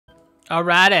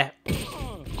Alrighty.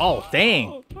 Oh,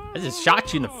 dang. I just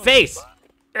shot you in the face.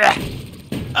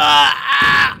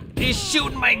 He's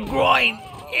shooting my groin.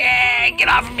 Yeah, get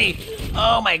off of me.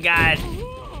 Oh my god.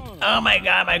 Oh my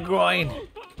god, my groin.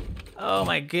 Oh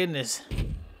my goodness.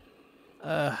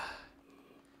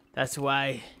 That's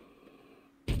why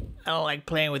I don't like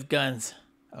playing with guns.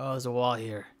 Oh, there's a wall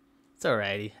here. It's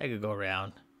alrighty. I could go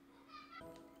around.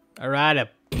 Alright.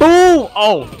 Boom!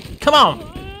 Oh, come on.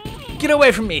 Get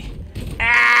away from me.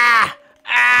 Ah!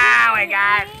 Ah! Oh my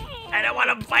god. I don't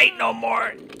want to fight no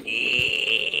more.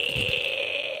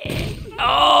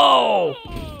 Oh!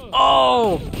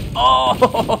 Oh! Oh!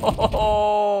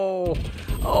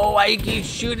 Oh, why you keep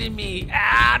shooting me?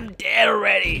 Ah, I'm dead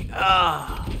already.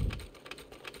 Oh.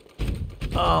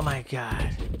 Oh my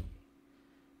god.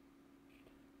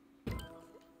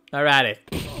 Alrighty.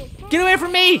 Get away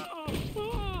from me!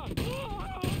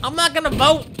 I'm not gonna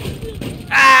vote.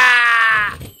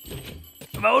 Ah!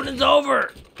 Voting's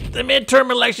over. The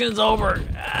midterm election is over.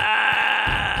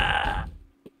 Ah!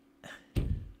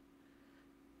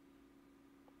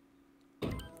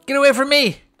 Get away from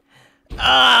me!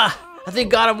 I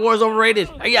think God of War is overrated.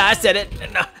 Oh, yeah, I said it.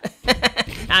 No.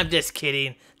 I'm just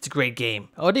kidding. It's a great game.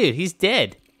 Oh, dude, he's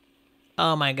dead.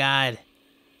 Oh my god.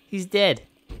 He's dead.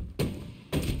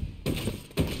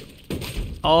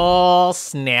 Oh,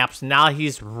 snaps. Now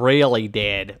he's really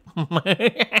dead.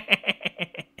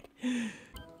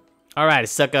 Alright,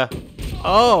 sucker.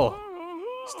 Oh!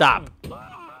 Stop.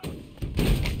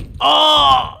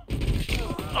 Oh!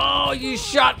 Oh, you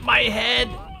shot my head.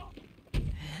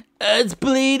 It's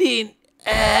bleeding.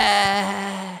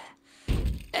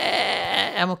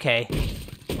 I'm okay.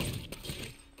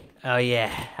 Oh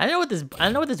yeah. I don't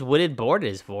know what this wooded board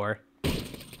is for.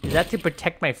 Is that to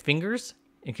protect my fingers?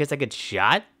 In case I get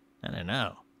shot? I don't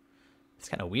know. It's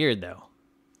kind of weird though.